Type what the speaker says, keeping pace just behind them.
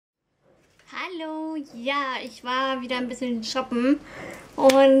Hallo, ja, ich war wieder ein bisschen shoppen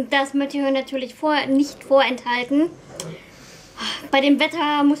und das möchte ich euch natürlich nicht vorenthalten. Bei dem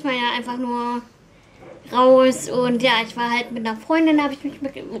Wetter muss man ja einfach nur raus und ja, ich war halt mit einer Freundin, habe ich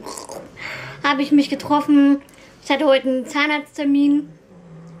mich getroffen. Ich hatte heute einen Zahnarzttermin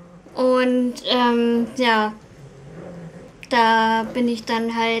und ja, da bin ich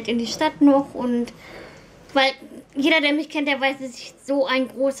dann halt in die Stadt noch und weil jeder, der mich kennt, der weiß, dass ich so ein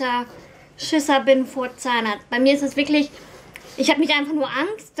großer Schisser bin vor Zahnarzt. Bei mir ist es wirklich, ich habe nicht einfach nur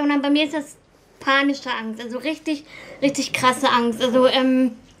Angst, sondern bei mir ist das panische Angst. Also richtig, richtig krasse Angst. Also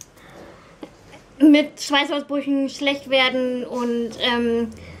mit Schweißausbrüchen, schlecht werden und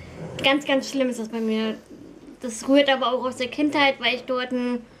ganz, ganz schlimm ist das bei mir. Das rührt aber auch aus der Kindheit, weil ich dort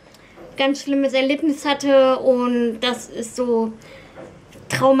ein ganz schlimmes Erlebnis hatte und das ist so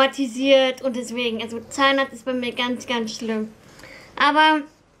traumatisiert und deswegen, also Zahnarzt ist bei mir ganz, ganz schlimm. Aber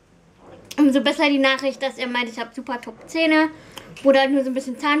umso besser die Nachricht, dass er meint, ich habe super top Zähne, wurde halt nur so ein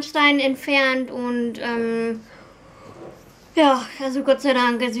bisschen Zahnstein entfernt und ja, also Gott sei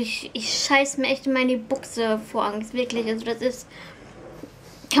Dank, also ich scheiß mir echt in meine Buchse vor Angst, wirklich, also das ist,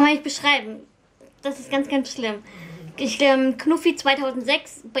 kann man nicht beschreiben, das ist ganz, ganz schlimm. Knuffi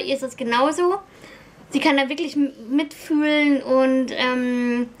 2006, bei ihr ist das genauso. Sie kann da wirklich mitfühlen und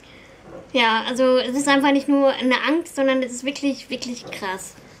ja, also es ist einfach nicht nur eine Angst, sondern es ist wirklich, wirklich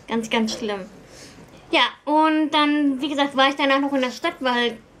krass. Ganz, ganz schlimm. Ja, und dann, wie gesagt, war ich danach noch in der Stadt,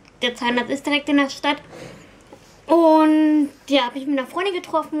 weil der Zahnarzt ist direkt in der Stadt. Und ja, habe ich mit einer Freundin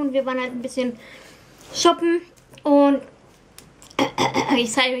getroffen und wir waren halt ein bisschen shoppen und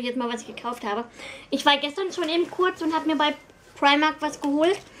ich zeige euch jetzt mal, was ich gekauft habe. Ich war gestern schon eben kurz und habe mir bei Primark was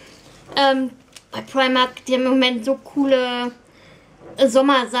geholt. Bei Primark, die haben im Moment so coole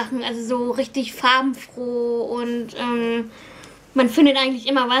Sommersachen, also so richtig farbenfroh und man findet eigentlich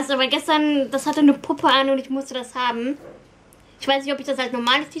immer was. Aber gestern, das hatte eine Puppe an und ich musste das haben. Ich weiß nicht, ob ich das als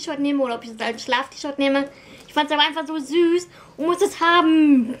normales T-Shirt nehme oder ob ich das als Schlaf-T-Shirt nehme. Ich fand es aber einfach so süß und musste es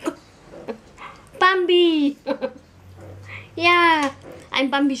haben. Bambi! Ja, ein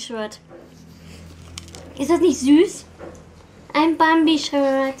Bambi-Shirt. Ist das nicht süß? Ein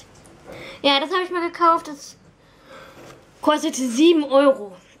Bambi-Shirt. Ja, das habe ich mal gekauft. Das kostete 7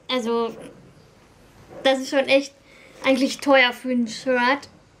 Euro. Also, das ist schon echt eigentlich teuer für ein Shirt.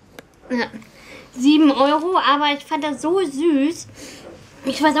 Ja, 7 Euro, aber ich fand das so süß.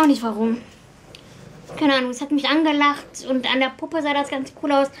 Ich weiß auch nicht warum. Keine Ahnung, es hat mich angelacht und an der Puppe sah das ganz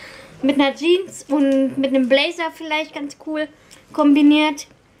cool aus. Mit einer Jeans und mit einem Blazer vielleicht ganz cool kombiniert.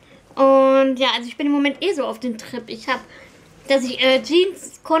 Und ja, also ich bin im Moment eh so auf den Trip. Dass ich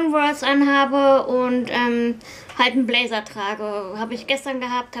Jeans, Converse anhabe und halt einen Blazer trage. Habe ich gestern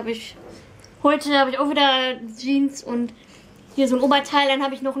gehabt, heute habe ich auch wieder Jeans und hier so ein Oberteil. Dann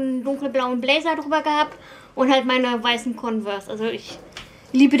habe ich noch einen dunkelblauen Blazer drüber gehabt und halt meine weißen Converse. Also ich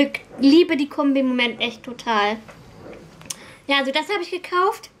liebe die Kombi im Moment echt total. Ja, also das habe ich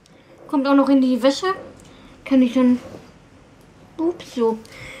gekauft. Kommt auch noch in die Wäsche. Kann ich dann... Ups, so.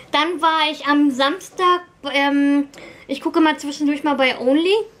 Dann war ich am Samstag, ich gucke mal zwischendurch mal bei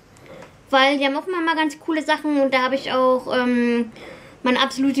Only, weil die haben auch mal ganz coole Sachen und da habe ich auch meine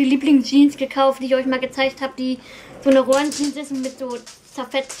absolute Lieblingsjeans gekauft, die ich euch mal gezeigt habe, die so eine Röhrenjeans ist mit so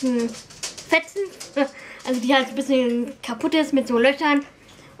zerfetzten Fetzen, also die halt ein bisschen kaputt ist mit so Löchern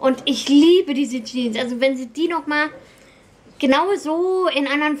und ich liebe diese Jeans, also wenn sie die nochmal genau so in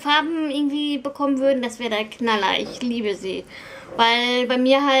anderen Farben irgendwie bekommen würden, das wäre der Knaller, ich liebe sie. Weil bei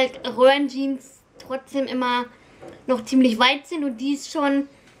mir halt Röhrenjeans trotzdem immer noch ziemlich weit sind und die ist schon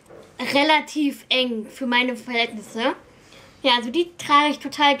relativ eng für meine Verhältnisse. Ja, also die trage ich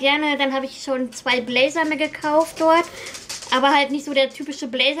total gerne. Dann habe ich schon 2 Blazer mir gekauft dort. Aber halt nicht so der typische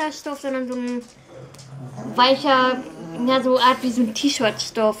Blazerstoff, sondern so ein weicher, ja, so Art wie so ein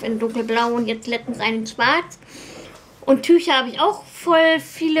T-Shirt-Stoff in dunkelblau und jetzt letztens einen in schwarz. Und Tücher habe ich auch voll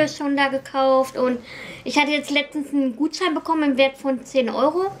viele schon da gekauft und ich hatte jetzt letztens einen Gutschein bekommen im Wert von 10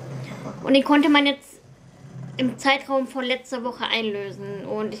 Euro und den konnte man jetzt im Zeitraum von letzter Woche einlösen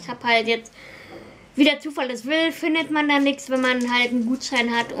und ich habe halt jetzt, wie der Zufall es will, findet man da nichts, wenn man halt einen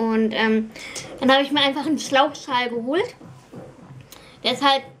Gutschein hat und dann habe ich mir einfach einen Schlauchschal geholt. Der ist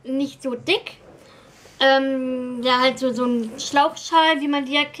halt nicht so dick, ja halt so ein Schlauchschal, wie man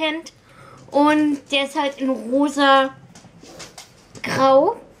die erkennt. Und der ist halt in rosa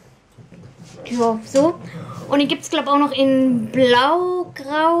grau. Ja, so. Und den gibt es, glaube ich, auch noch in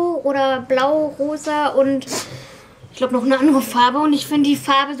blau-grau oder blau-rosa und ich glaube noch eine andere Farbe. Und ich finde die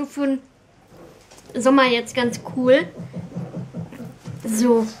Farbe so für den Sommer jetzt ganz cool.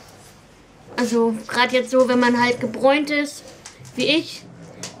 So. Also gerade jetzt so, wenn man halt gebräunt ist, wie ich,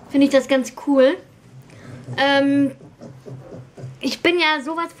 finde ich das ganz cool. Ich bin ja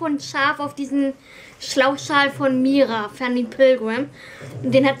sowas von scharf auf diesen Schlauchschal von Mira, Fanny Pilgrim.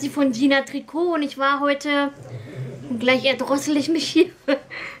 Und den hat sie von Gina Tricot und ich war heute, und gleich erdrossel ich mich hier,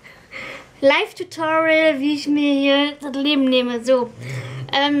 Live-Tutorial, wie ich mir hier das Leben nehme, so.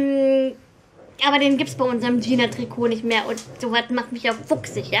 Aber den gibt es bei unserem Gina Tricot nicht mehr und sowas macht mich ja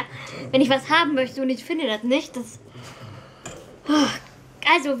fuchsig, ja. Wenn ich was haben möchte und ich finde das nicht, das...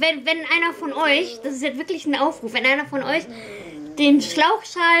 Also, wenn einer von euch, das ist jetzt wirklich ein Aufruf, wenn einer von euch den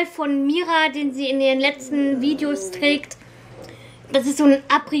Schlauchschal von Mira, den sie in ihren letzten Videos trägt, das ist so ein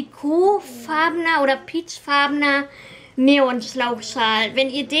aprikotfarbener oder peachfarbener Neon-Schlauchschal. Wenn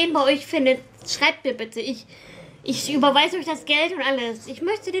ihr den bei euch findet, schreibt mir bitte. Ich überweise euch das Geld und alles. Ich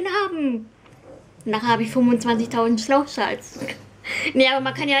möchte den haben. Nachher habe ich 25.000 Schlauchschals. Nee, aber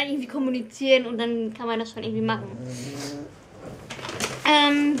man kann ja irgendwie kommunizieren und dann kann man das schon irgendwie machen.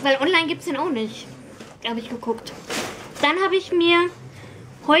 Weil online gibt es den auch nicht. Habe ich geguckt. Dann habe ich mir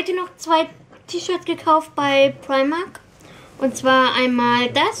heute noch 2 T-Shirts gekauft bei Primark. Und zwar einmal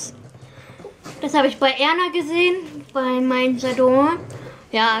das. Das habe ich bei Erna gesehen, bei meinem Jador.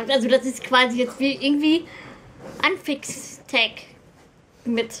 Ja, also das ist quasi jetzt wie irgendwie Anfix-Tag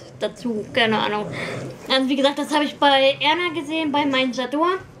mit dazu, keine Ahnung. Also wie gesagt, das habe ich bei Erna gesehen, bei meinem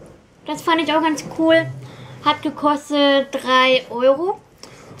Jador. Das fand ich auch ganz cool. Hat gekostet 3 Euro.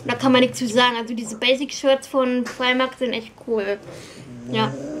 Da kann man nichts zu sagen. Also diese Basic-Shirts von Primark sind echt cool.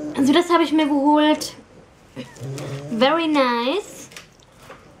 Ja, also das habe ich mir geholt. Very nice.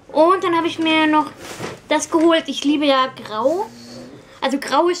 Und dann habe ich mir noch das geholt. Ich liebe ja Grau. Also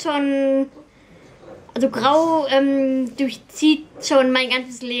Grau ist schon... Also Grau durchzieht schon mein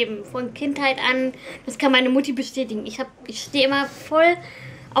ganzes Leben. Von Kindheit an. Das kann meine Mutti bestätigen. Ich stehe immer voll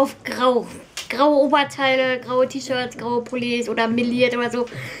auf Grau. Graue Oberteile, graue T-Shirts, graue Pullis oder meliert oder so.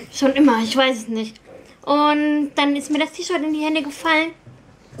 Schon immer, ich weiß es nicht. Und dann ist mir das T-Shirt in die Hände gefallen.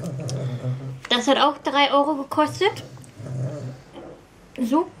 Das hat auch 3 Euro gekostet.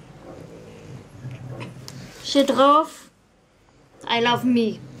 So. Steht drauf, I love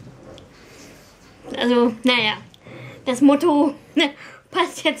me. Also, naja. Das Motto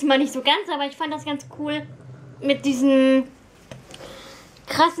passt jetzt mal nicht so ganz, aber ich fand das ganz cool mit diesem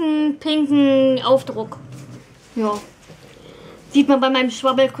krassen pinken Aufdruck. Ja. Sieht man bei meinem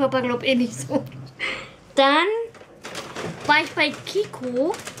Schwabbelkörper, glaube ich, nicht so. Dann war ich bei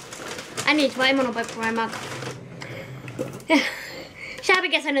Kiko. Ah ne, ich war immer noch bei Primark. Ja. Ich habe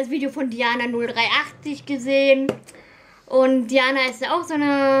gestern das Video von Diana 0380 gesehen. Und Diana ist ja auch so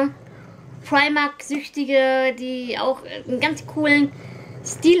eine Primark-Süchtige, die auch einen ganz coolen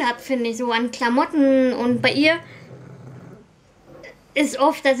Stil hat, finde ich, so an Klamotten. Und bei ihr ist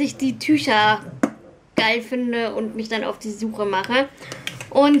oft, dass ich die Tücher geil finde und mich dann auf die Suche mache.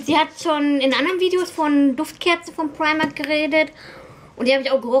 Und sie hat schon in anderen Videos von Duftkerzen von Primark geredet. Und die habe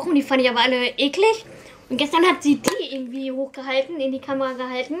ich auch gerochen, die fand ich aber alle eklig. Und gestern hat sie die irgendwie hochgehalten, in die Kamera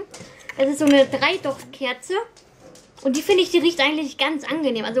gehalten. Das ist so eine 3-Duftkerze. Und die finde ich, die riecht eigentlich ganz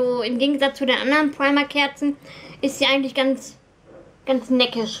angenehm. Also im Gegensatz zu den anderen Primark-Kerzen ist sie eigentlich ganz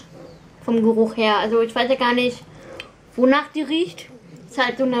neckisch vom Geruch her. Also ich weiß ja gar nicht, wonach die riecht. Ist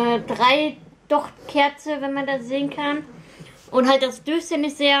halt so eine 3-Duftkerze, wenn man das sehen kann. Und halt das Döschen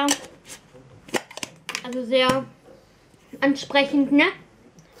ist sehr ansprechend, ne?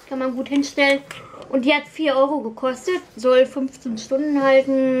 Kann man gut hinstellen. Und die hat 4 Euro gekostet. Soll 15 Stunden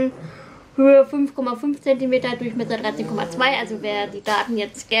halten. Höhe 5,5 cm, Durchmesser 13,2. Also wer die Daten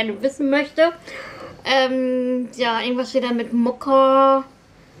jetzt gerne wissen möchte. Ja, irgendwas steht da mit Mokka.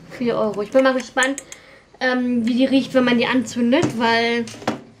 4 Euro. Ich bin mal gespannt, wie die riecht, wenn man die anzündet, weil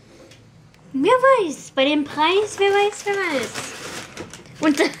wer weiß, bei dem Preis, wer weiß.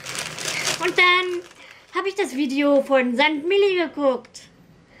 Und dann habe ich das Video von St. Milli geguckt.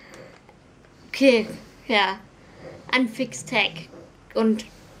 Okay, ja, Anfix-Tag und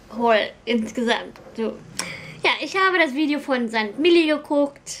Haul insgesamt. So. Ja, ich habe das Video von St. Milli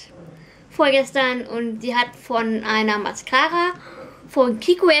geguckt vorgestern und die hat von einer Mascara von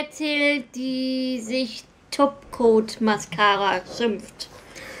Kiko erzählt, die sich Topcoat Mascara schimpft.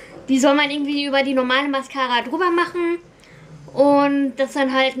 Die soll man irgendwie über die normale Mascara drüber machen und das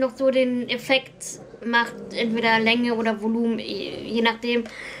dann halt noch so den Effekt macht, entweder Länge oder Volumen, je nachdem,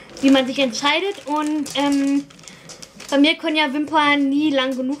 wie man sich entscheidet. Und bei mir können ja Wimpern nie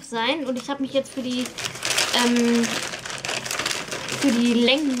lang genug sein und ich habe mich jetzt für die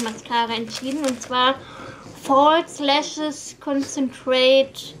Längen-Mascara entschieden, und zwar False Lashes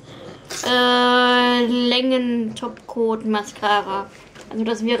Concentrate Längen Topcoat Mascara. Also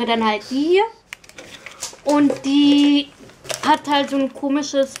das wäre dann halt die hier. Und die hat halt so ein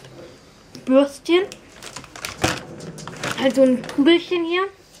komisches Bürstchen. Halt so ein Kügelchen hier.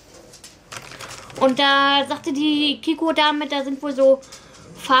 Und da sagte die Kiko-Dame, da sind wohl so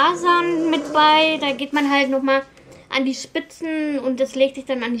Fasern mit bei. Da geht man halt nochmal an die Spitzen und das legt sich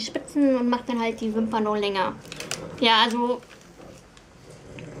dann an die Spitzen und macht dann halt die Wimpern noch länger. Ja, also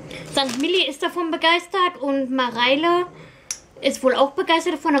St. Milli ist davon begeistert und Mareile ist wohl auch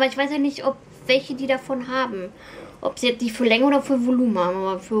begeistert davon, aber ich weiß ja nicht, ob welche die davon haben. Ob sie jetzt die für Länge oder für Volumen haben.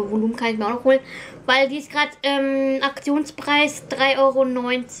 Aber für Volumen kann ich mir auch noch holen. Weil die ist gerade Aktionspreis 3,90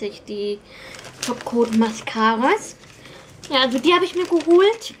 €, die Topcoat Mascaras. Ja, also die habe ich mir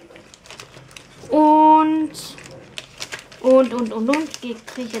geholt. Und. Die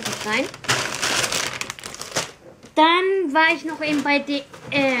kriege ich jetzt nicht rein. Dann war ich noch eben bei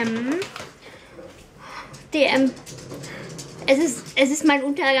DM. Es ist mein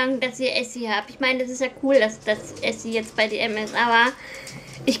Untergang, dass ihr Essie habt. Ich meine, das ist ja cool, dass das Essie jetzt bei DM ist. Aber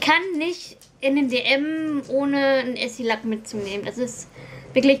ich kann nicht in den DM ohne einen Essie-Lack mitzunehmen. Das ist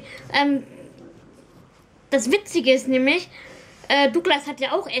wirklich. Das Witzige ist nämlich, Douglas hat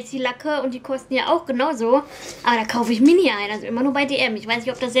ja auch Essie-Lacke und die kosten ja auch genauso. Aber da kaufe ich Mini ein, also immer nur bei DM. Ich weiß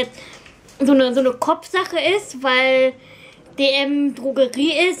nicht, ob das jetzt so eine Kopfsache ist, weil DM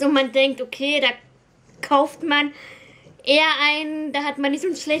Drogerie ist und man denkt, okay, da kauft man eher ein, da hat man nicht so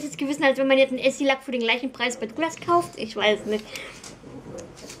ein schlechtes Gewissen, als wenn man jetzt einen Essie-Lack für den gleichen Preis bei Douglas kauft. Ich weiß nicht.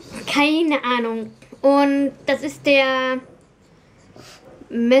 Keine Ahnung. Und das ist der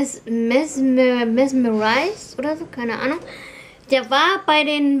Mesmerize oder so, keine Ahnung. Der war bei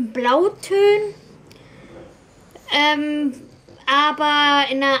den Blautönen, aber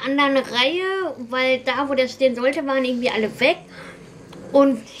in einer anderen Reihe, weil da, wo der stehen sollte, waren irgendwie alle weg.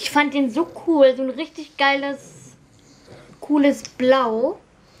 Und ich fand den so cool, so ein richtig cooles Blau.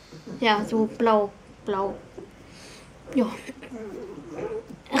 Ja, so blau. Ja.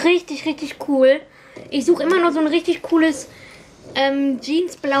 Richtig cool. Ich suche immer noch so ein richtig cooles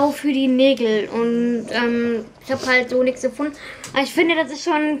Jeansblau für die Nägel. Und ich habe halt so nichts gefunden. Aber ich finde, das ist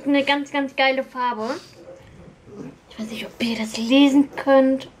schon eine ganz geile Farbe. Ich weiß nicht, ob ihr das lesen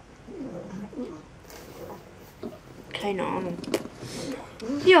könnt. Keine Ahnung.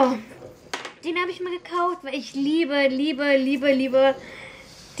 Ja, den habe ich mir gekauft, weil ich liebe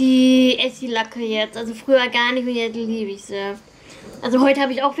die Essie-Lacke jetzt. Also früher gar nicht und jetzt liebe ich sie. Also heute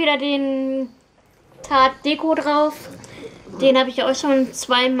habe ich auch wieder den Tarte Deko drauf. Den habe ich auch schon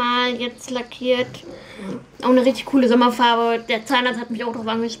zweimal jetzt lackiert. Auch eine richtig coole Sommerfarbe. Der Zahnarzt hat mich auch drauf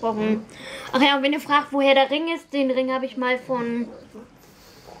angesprochen. Ach ja, und wenn ihr fragt, woher der Ring ist, den Ring habe ich mal von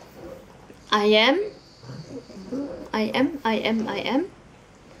I am.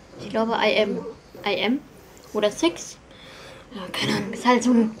 Ich glaube I am. Oder Six. Ja, keine Ahnung. Ist halt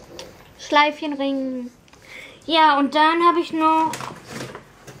so ein Schleifchenring. Ja, und dann habe ich noch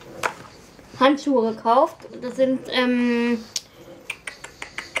Handschuhe gekauft. Das sind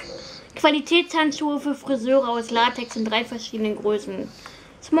Qualitätshandschuhe für Friseure aus Latex in 3 verschiedenen Größen.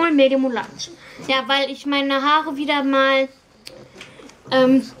 Small, Medium und Large. Ja, weil ich meine Haare wieder mal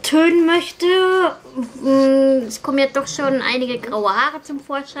tönen möchte. Es kommen jetzt doch schon einige graue Haare zum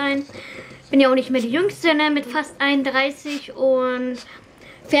Vorschein. Bin ja auch nicht mehr die Jüngste, ne, mit fast 31. Und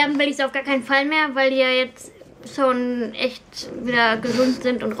färben will ich es auf gar keinen Fall mehr, weil die ja jetzt schon echt wieder gesund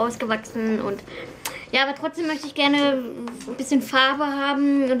sind und rausgewachsen. Und ja, aber trotzdem möchte ich gerne ein bisschen Farbe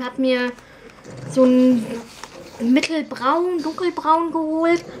haben und habe mir so ein mittelbraun, dunkelbraun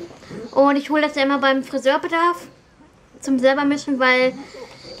geholt. Und ich hole das ja immer beim Friseurbedarf zum selber mischen, weil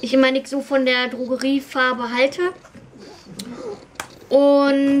ich immer nichts so von der Drogeriefarbe halte.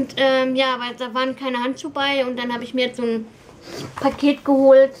 Und ja, weil da waren keine Handschuhe bei und dann habe ich mir jetzt so ein Paket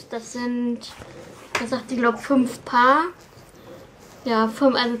geholt. Das sind, was sagt die, glaube ich, 5 Paar. Ja,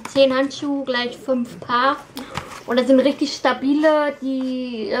 5, also 10 Handschuhe gleich 5 Paar. Und das sind richtig stabile,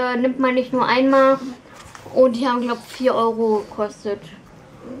 die nimmt man nicht nur einmal. Und die haben, glaube ich, 4 € gekostet.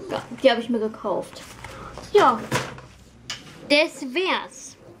 Ja, die habe ich mir gekauft. Ja, das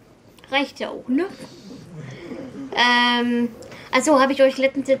wär's. Reicht ja auch, ne? Also habe ich euch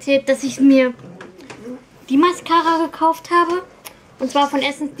letztens erzählt, dass ich mir die Mascara gekauft habe. Und zwar von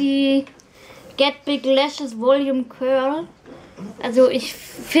Essence die Get Big Lashes Volume Curl. Also ich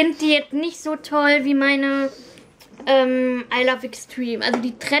finde die jetzt nicht so toll wie meine I Love Extreme. Also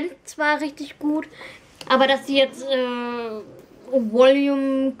die trennt zwar richtig gut, aber dass sie jetzt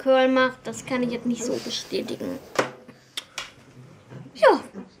Volume Curl macht, das kann ich jetzt nicht so bestätigen. Ja,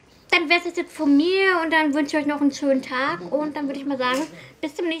 dann wäre es jetzt von mir und dann wünsche ich euch noch einen schönen Tag und dann würde ich mal sagen,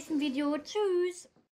 bis zum nächsten Video. Tschüss!